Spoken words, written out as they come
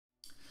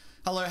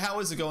Hello, how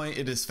is it going?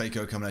 It is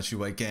Faker coming at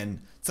you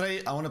again.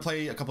 Today, I want to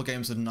play a couple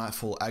games with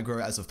Nightfall Aggro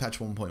as of patch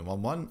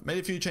 1.11. Made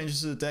a few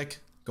changes to the deck.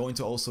 Going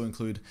to also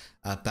include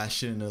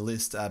Bastion in the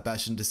list.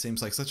 Bastion just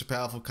seems like such a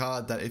powerful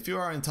card that if you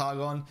are in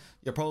Targon,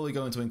 you're probably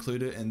going to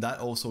include it, and that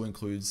also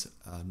includes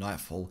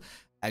Nightfall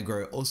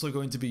Aggro. Also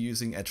going to be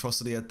using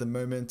Atrocity at the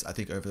moment. I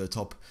think over the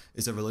top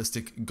is a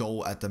realistic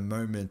goal at the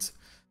moment.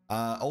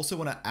 Also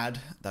want to add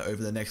that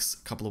over the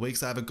next couple of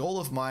weeks, I have a goal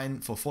of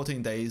mine for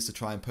 14 days to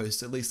try and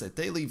post at least a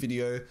daily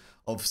video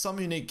of some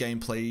unique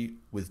gameplay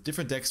with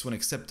different decks when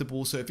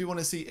acceptable. So if you want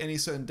to see any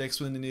certain decks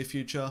within the near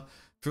future,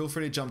 feel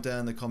free to jump down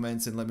in the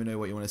comments and let me know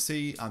what you want to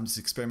see. I'm just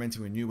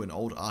experimenting with new and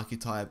old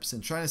archetypes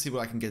and trying to see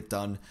what I can get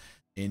done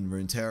in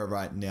Runeterra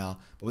right now.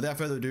 But without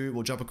further ado,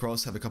 we'll jump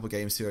across, have a couple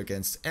games here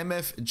against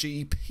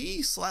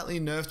MFGP, slightly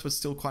nerfed but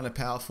still kind of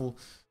powerful.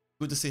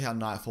 Good to see how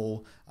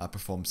Nightfall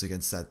performs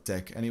against that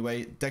deck.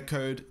 Anyway, deck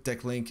code,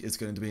 deck link is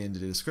going to be in the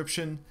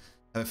description.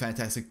 Have a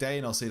fantastic day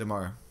and I'll see you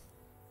tomorrow.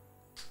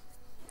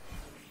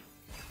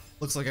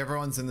 Looks like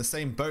everyone's in the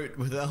same boat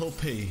with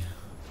LP.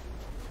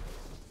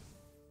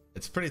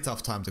 It's a pretty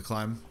tough time to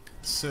climb.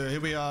 So here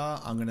we are.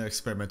 I'm going to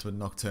experiment with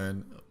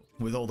Nocturne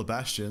with all the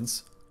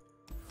Bastions.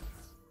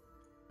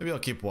 Maybe I'll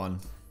keep one.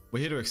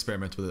 We're here to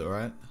experiment with it,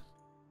 alright?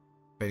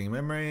 Fading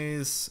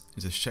Memories.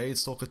 Is a Shade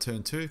Stalker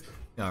turn 2?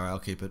 Yeah, alright, I'll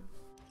keep it.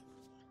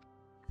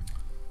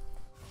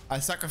 I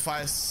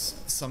sacrifice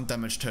some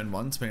damage turn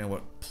 1 depending on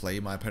what play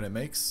my opponent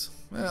makes.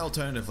 Well,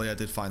 alternatively, I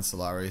did find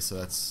Solari, so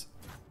that's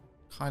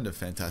kind of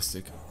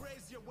fantastic.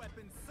 Raise your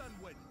weapon,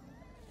 Sunwood.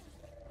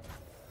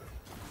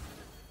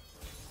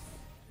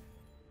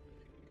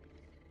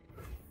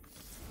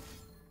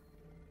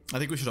 I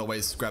think we should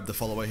always grab the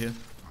follower here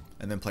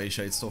and then play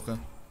Shade Stalker.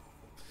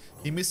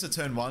 He missed a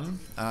turn 1.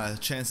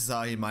 Chances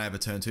are he might have a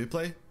turn 2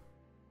 play.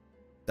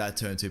 That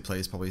turn 2 play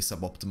is probably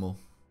suboptimal.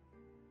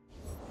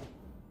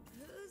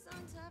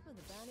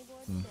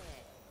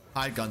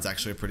 Hide Gun's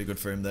actually pretty good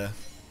for him there.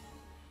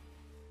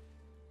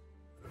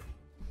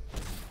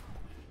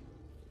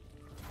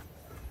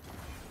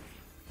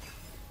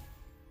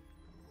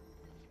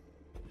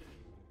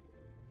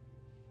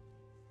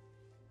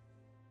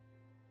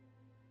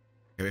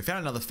 Okay, we found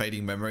another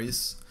Fading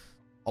Memories.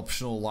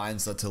 Optional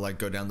lines are to like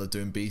go down the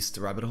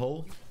DOOMBEAST rabbit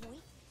hole.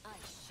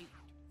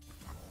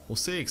 We'll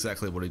see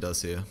exactly what he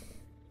does here.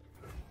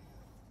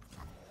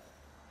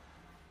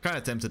 Kind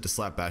of tempted to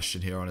slap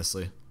Bastion here,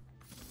 honestly.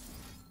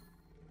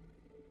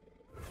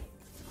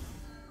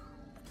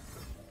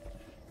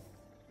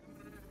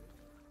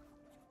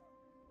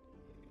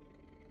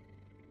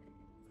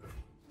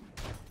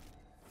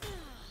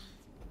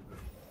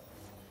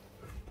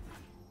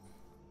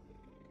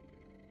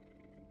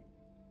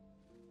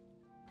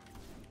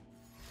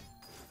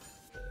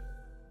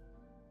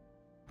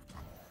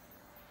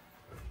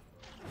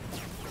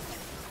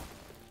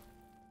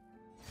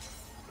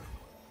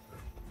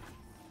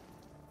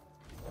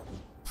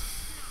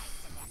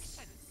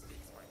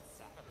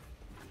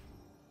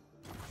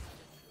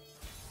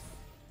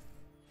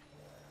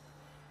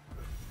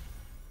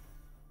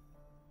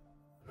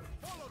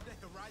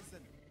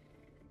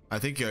 I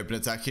think you open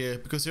attack here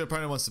because your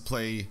opponent wants to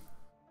play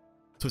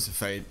Twisted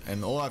Fate,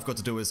 and all I've got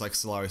to do is like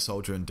Solari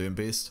Soldier and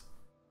DOOMBEAST.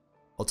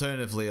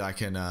 Alternatively, I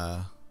can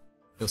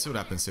you'll see what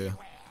happens here.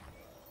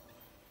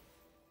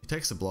 He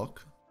takes a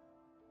block.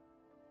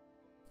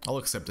 I'll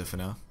accept it for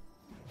now.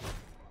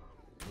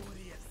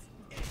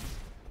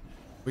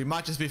 We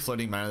might just be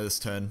floating mana this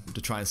turn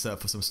to try and set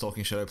up for some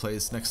Stalking Shadow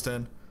plays next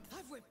turn.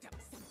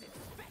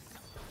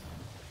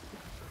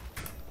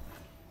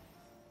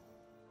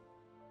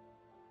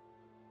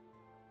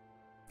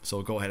 So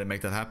we'll go ahead and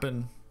make that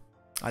happen.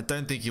 I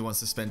don't think he wants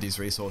to spend his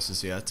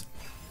resources yet.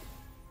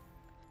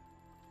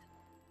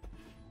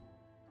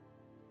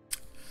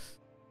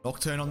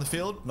 Nocturne on the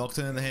field,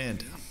 Nocturne in the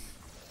hand.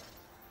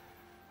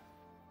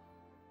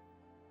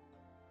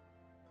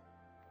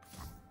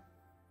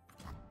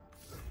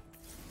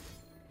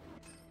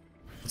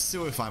 Let's see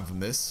what we find from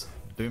this.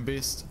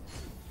 DOOMBEAST.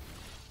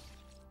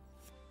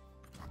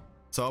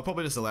 So I'll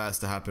probably just allow this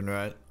to happen,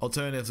 right?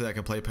 Alternatively, I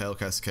can play Pale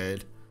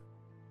Cascade.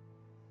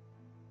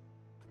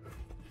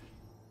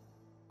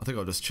 I think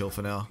I'll just chill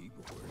for now.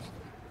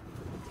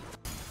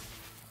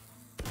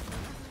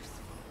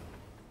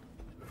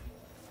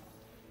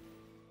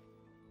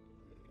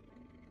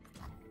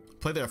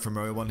 Play the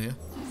Ephemeral one here.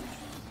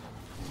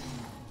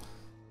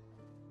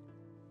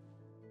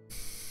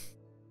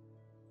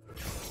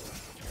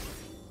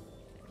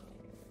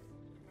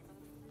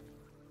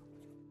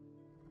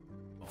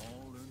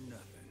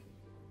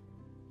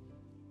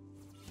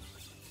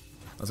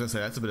 I was gonna say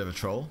that's a bit of a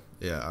troll.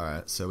 Yeah,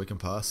 alright, so we can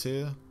pass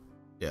here.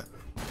 Yeah.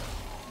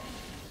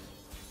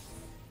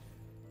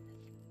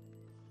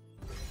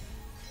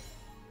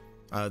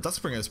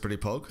 Dustbringer is pretty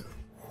pog.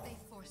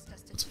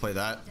 Let's play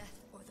that.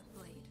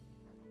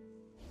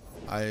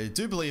 I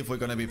do believe we're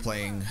going to be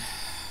playing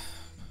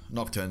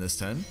Nocturne this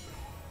turn.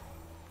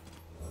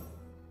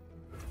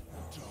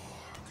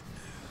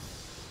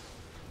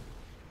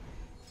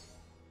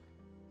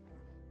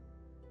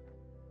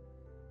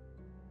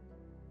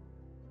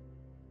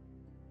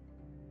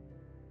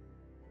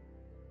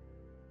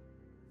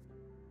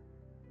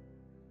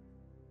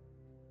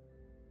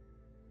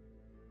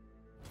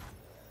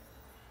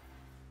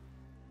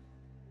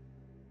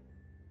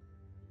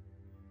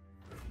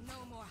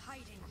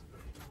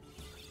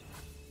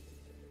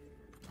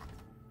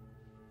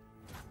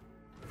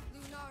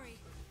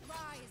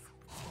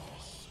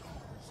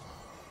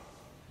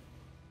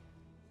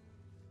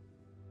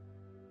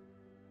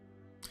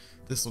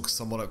 This looks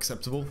somewhat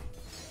acceptable.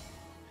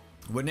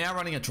 We're now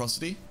running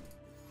Atrocity.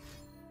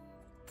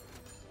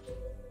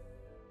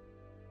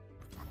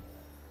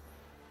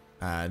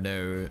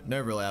 No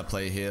real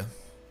outplay here.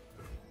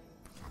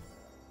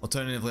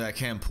 Alternatively, I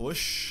can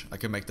push. I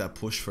can make that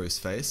push for his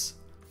face.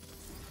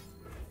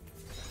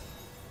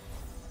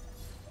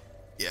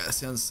 Yeah,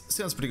 sounds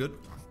pretty good.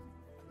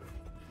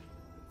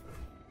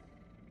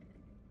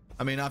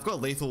 I mean, I've got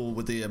lethal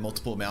with the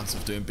multiple amounts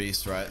of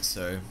Doombeast, right?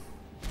 So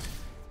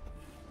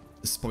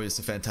this is probably just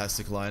a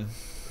fantastic line.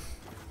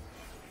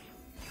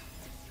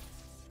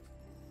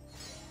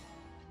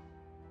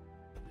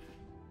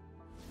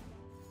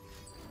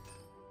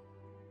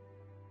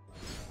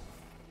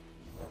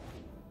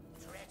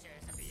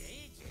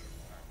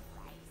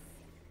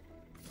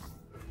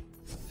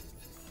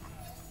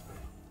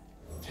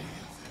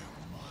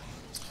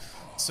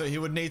 So he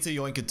would need to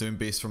yoink a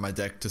Doombeast from my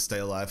deck to stay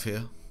alive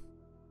here.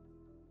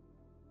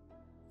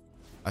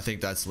 I think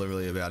that's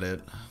literally about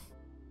it.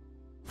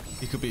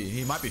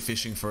 He might be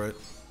fishing for it.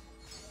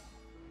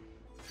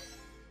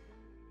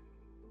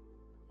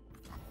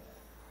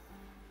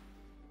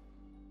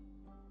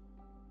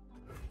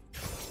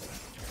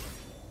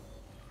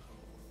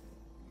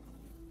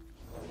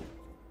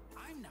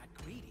 I'm not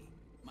greedy.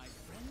 My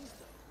friends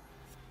though.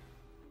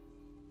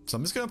 So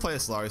I'm just gonna play a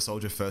Solari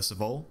Soldier first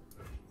of all.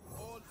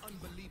 All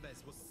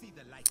unbelievers will see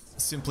the light.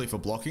 Simply for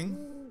blocking.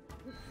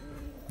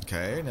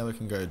 Okay, now we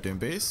can go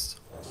Doombeast.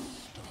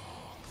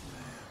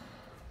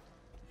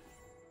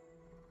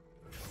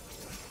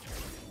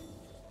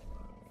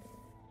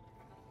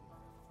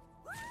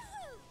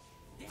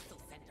 This'll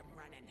send them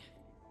running.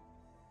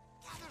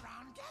 Gather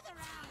round, gather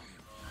round.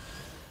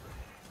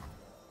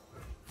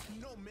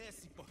 No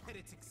mercy for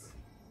heretics.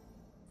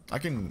 I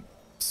can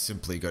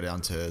simply go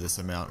down to this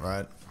amount,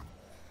 right?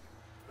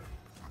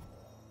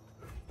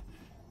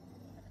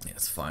 Yeah,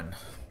 it's fine.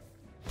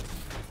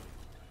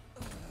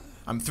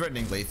 I'm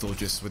threatening lethal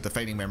just with the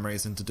fading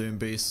memories into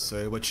Doombeast,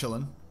 so we're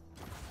chilling.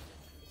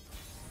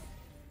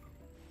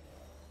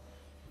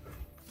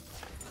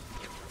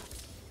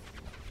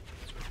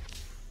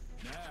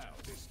 Now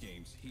this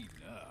game's heating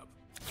up.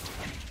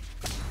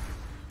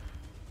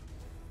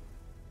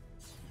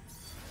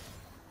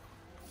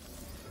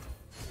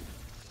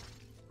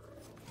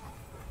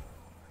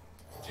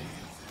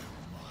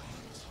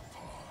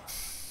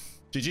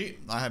 GG,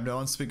 I have no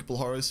unspeakable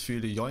horrors for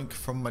you to yoink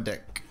from my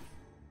deck.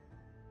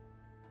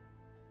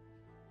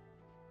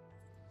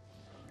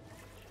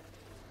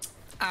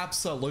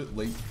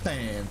 Absolutely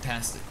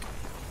fantastic.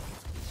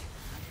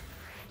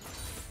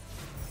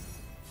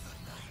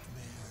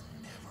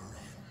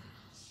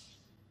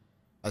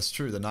 That's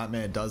true, the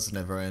nightmare does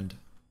never end.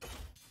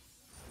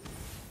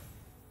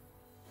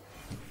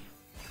 A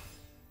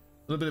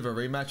little bit of a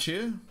rematch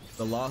here.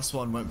 The last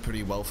one went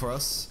pretty well for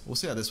us. We'll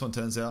see how this one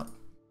turns out.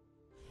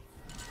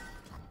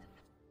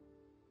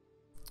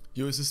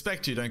 You would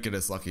suspect you don't get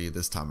as lucky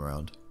this time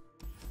around.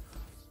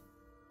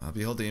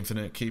 Behold the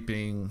Infinite,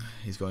 keeping...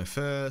 He's going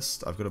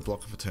first. I've got a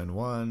blocker for turn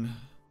 1.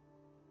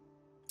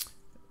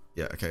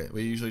 Yeah, okay.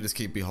 We usually just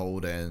keep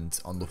Behold and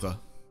Onlooker.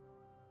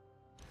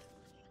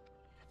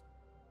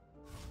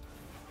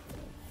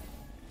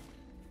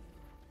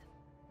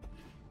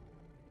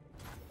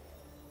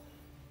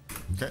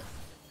 Okay.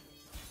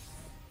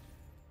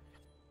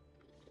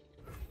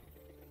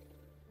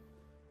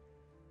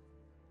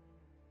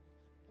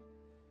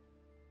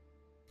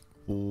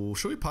 Ooh,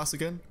 should we pass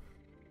again?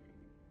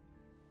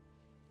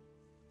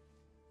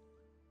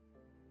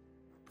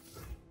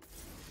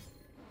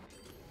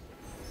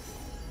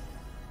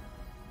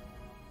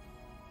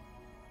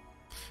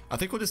 I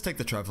think we'll just take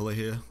the Traveler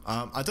here.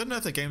 I don't know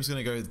if the game's going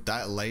to go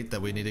that late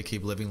that we need to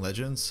keep living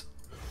Legends.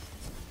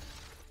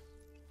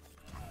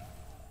 I'm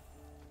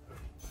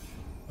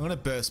going to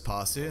burst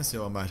past here and see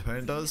what my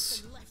opponent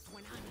does.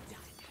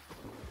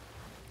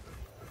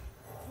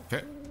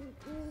 Okay.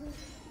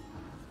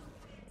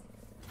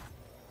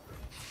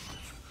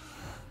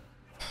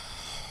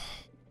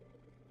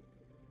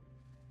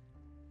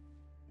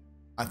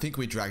 I think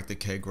we dragged the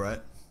keg,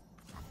 right?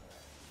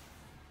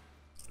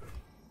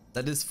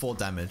 That is 4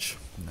 damage.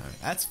 No,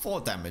 that's 4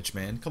 damage,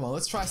 man. Come on,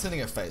 let's try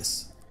sending a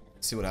face.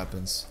 See what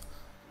happens.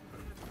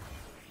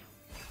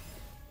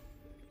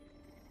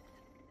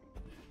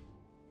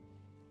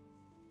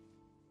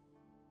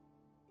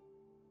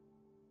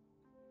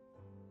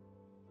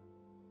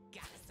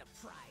 Got a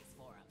surprise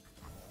for him.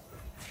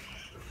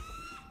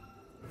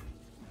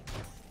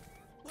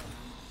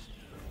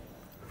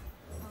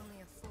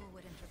 Only a fool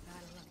would enter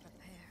battle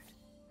unprepared.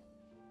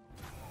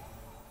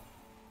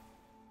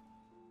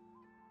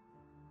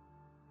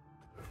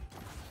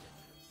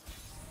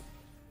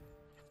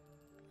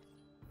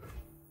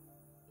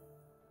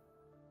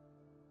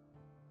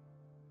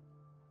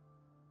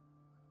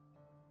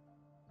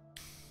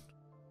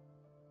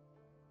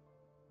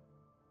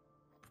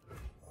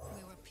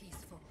 We were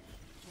peaceful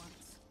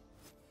once.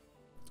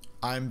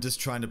 I'm just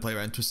trying to play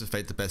around Twisted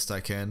Fate the best I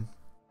can.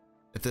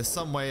 If there's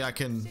some way I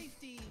can...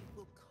 Safety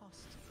will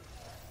cost.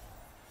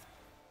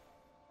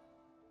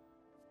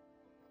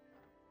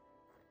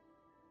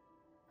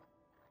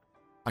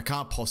 I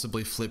can't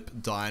possibly flip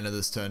Diana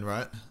this turn,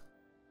 right?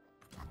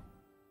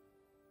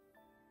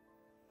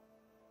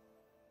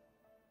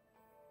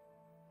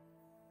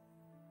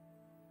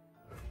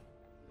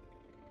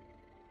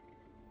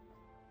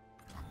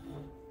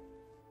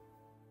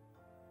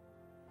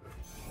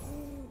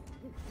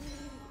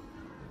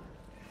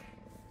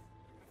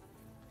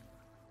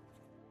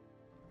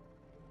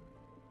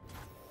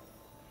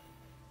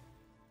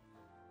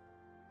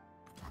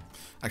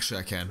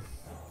 Actually, I can.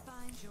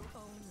 Find your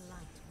own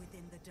light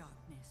within the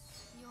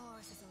darkness.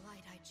 Yours is a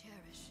light I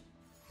cherish,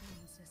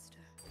 moon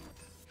sister.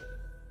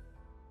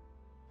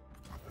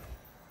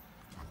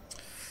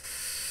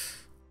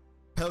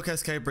 Pale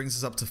Cascade brings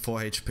us up to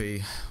 4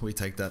 HP. We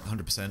take that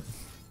 100%.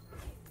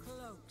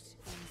 Cloaked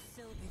in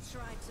silver,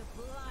 tried to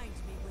blind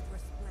me with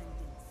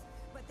resplendence,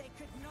 but they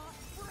could not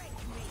break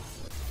me.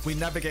 We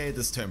navigated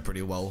this turn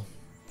pretty well.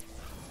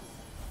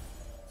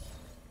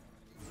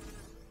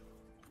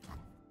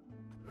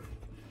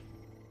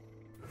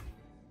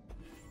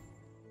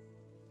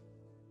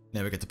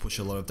 Now we get to push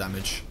a lot of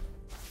damage.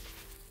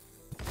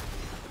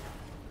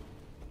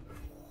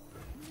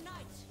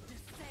 Night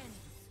descends.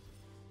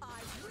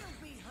 I will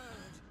be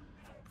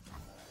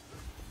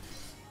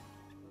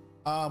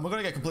heard. We're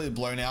gonna get completely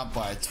blown out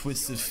by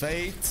Twisted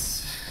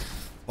Fate,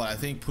 but I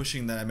think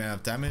pushing that amount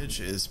of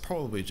damage is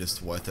probably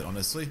just worth it,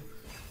 honestly.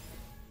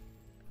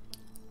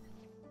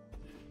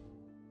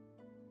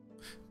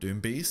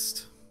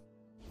 DOOMBEAST,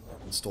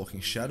 Stalking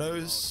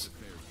Shadows.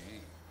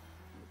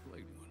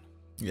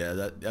 Yeah,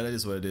 that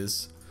is what it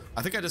is.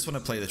 I think I just want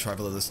to play the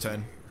Traveler this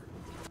turn.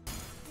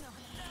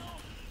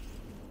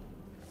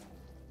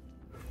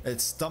 It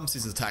stumps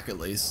his attack at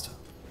least,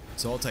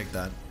 so I'll take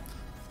that.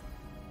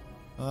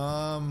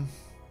 Have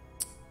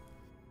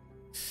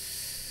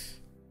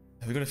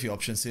we got a few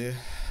options here?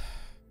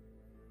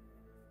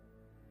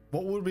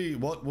 What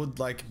would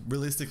like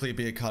realistically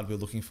be a card we're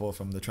looking for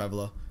from the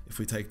Traveler if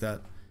we take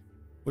that?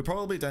 We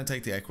probably don't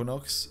take the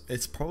Equinox.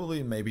 It's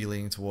probably maybe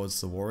leaning towards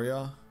the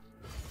Warrior.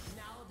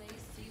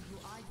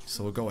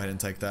 So we'll go ahead and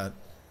take that.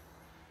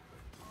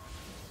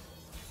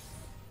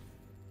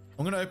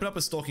 I'm going to open up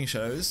a Stalking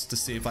Shadows to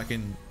see if I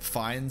can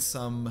find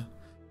some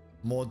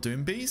more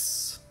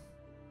DOOMBEASTs.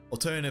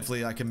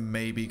 Alternatively, I can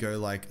maybe go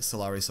like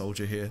Solari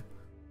Soldier here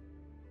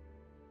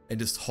and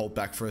just hold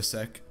back for a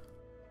sec.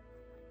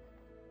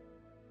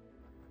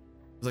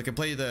 Because I can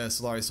play the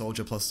Solari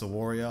Soldier plus the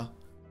Warrior.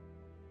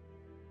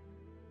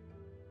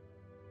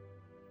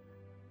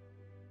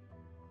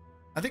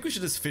 I think we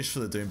should just fish for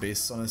the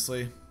DOOMBEASTs,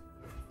 honestly.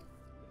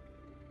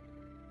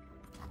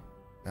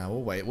 Nah,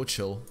 we'll wait, we'll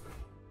chill.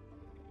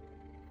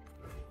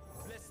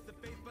 Bless the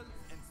faithful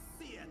and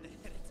sear the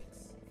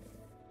heretics.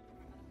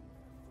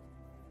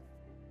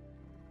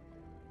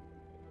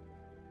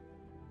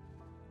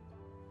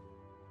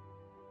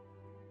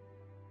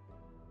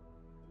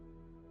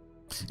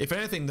 If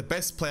anything, the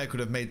best play I could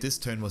have made this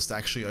turn was to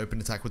actually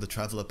open attack with the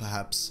Traveler,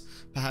 perhaps.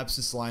 Perhaps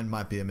this line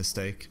might be a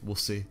mistake. We'll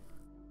see.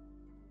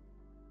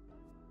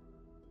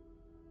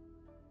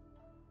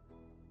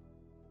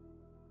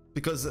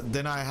 Because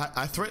then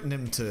I threatened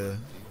him to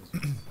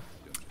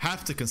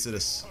have to consider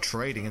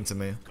trading into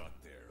me.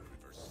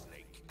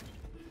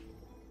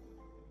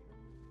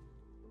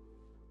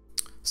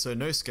 So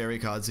no scary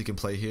cards he can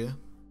play here.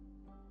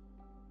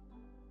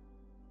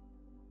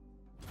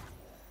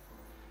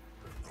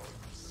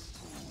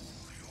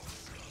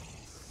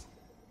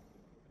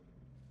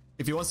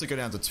 If he wants to go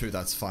down to 2,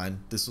 that's fine.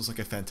 This looks like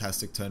a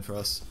fantastic turn for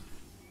us.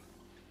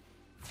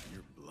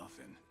 You're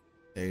bluffing.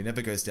 Yeah, he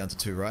never goes down to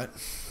 2, right?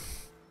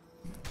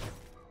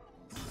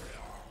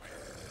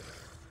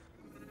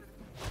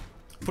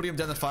 Putting him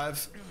down to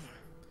 5,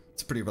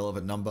 it's a pretty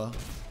relevant number.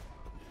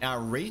 Our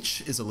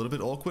reach is a little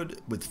bit awkward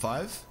with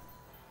 5,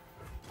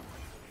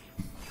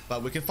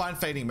 but we can find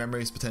Fading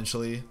Memories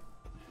potentially.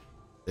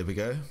 There we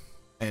go.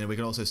 And we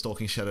can also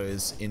Stalking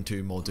Shadows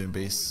into more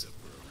DOOMBEASTs.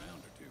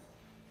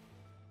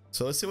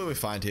 So let's see what we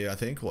find here. I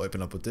think we'll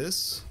open up with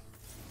this.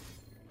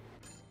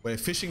 We're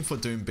fishing for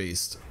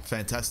DOOMBEAST.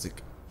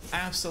 Fantastic.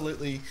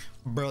 Absolutely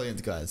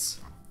brilliant, guys.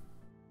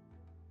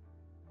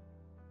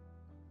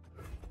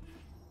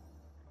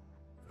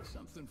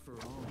 Something for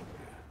all of you.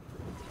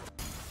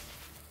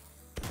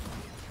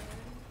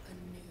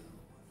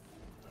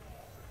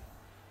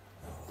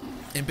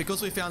 And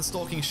because we found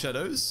Stalking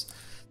Shadows,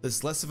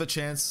 there's less of a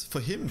chance for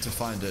him to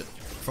find it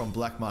from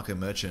Black Market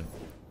Merchant.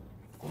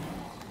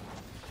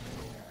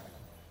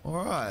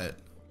 Alright,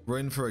 we're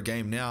in for a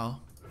game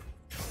now.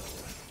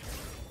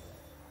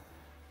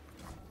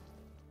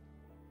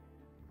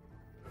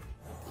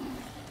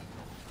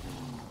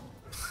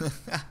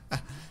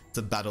 It's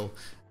a battle.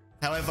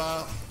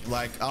 However,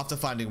 like after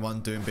finding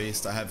one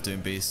DOOMBEAST, I have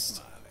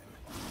DOOMBEAST.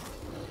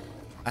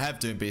 I have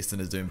DOOMBEAST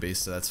and a DOOMBEAST,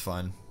 so that's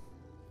fine.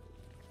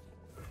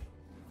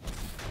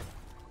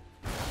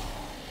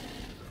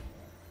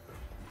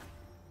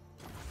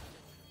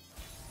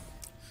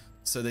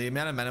 So the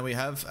amount of mana we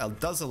have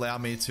does allow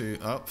me to...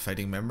 Oh,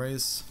 Fading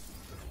Memories.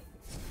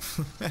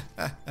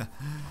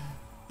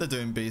 The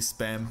DOOMBEAST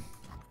spam.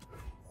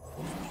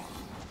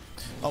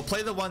 I'll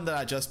play the one that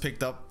I just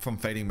picked up from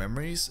Fading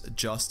Memories,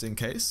 just in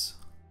case.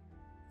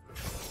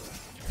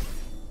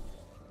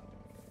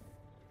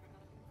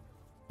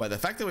 But the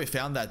fact that we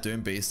found that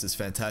DOOMBEAST is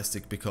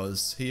fantastic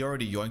because he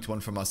already yoinked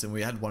one from us and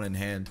we had one in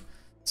hand.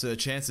 So the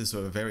chances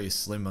were very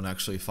slim on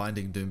actually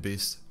finding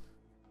DOOMBEAST.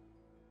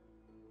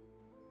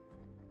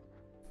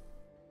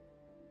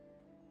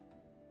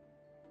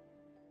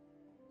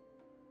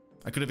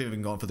 I could have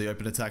even gone for the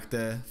open attack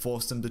there,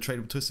 forced him to trade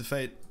with Twisted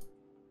Fate.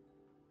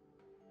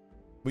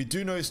 We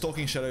do know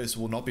Stalking Shadows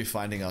will not be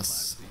finding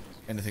us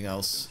anything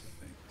else.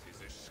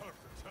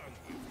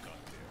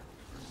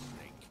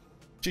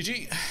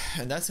 GG,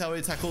 and that's how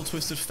we tackle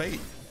Twisted Fate.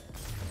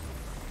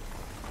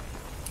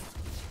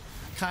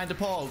 Kinda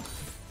pog.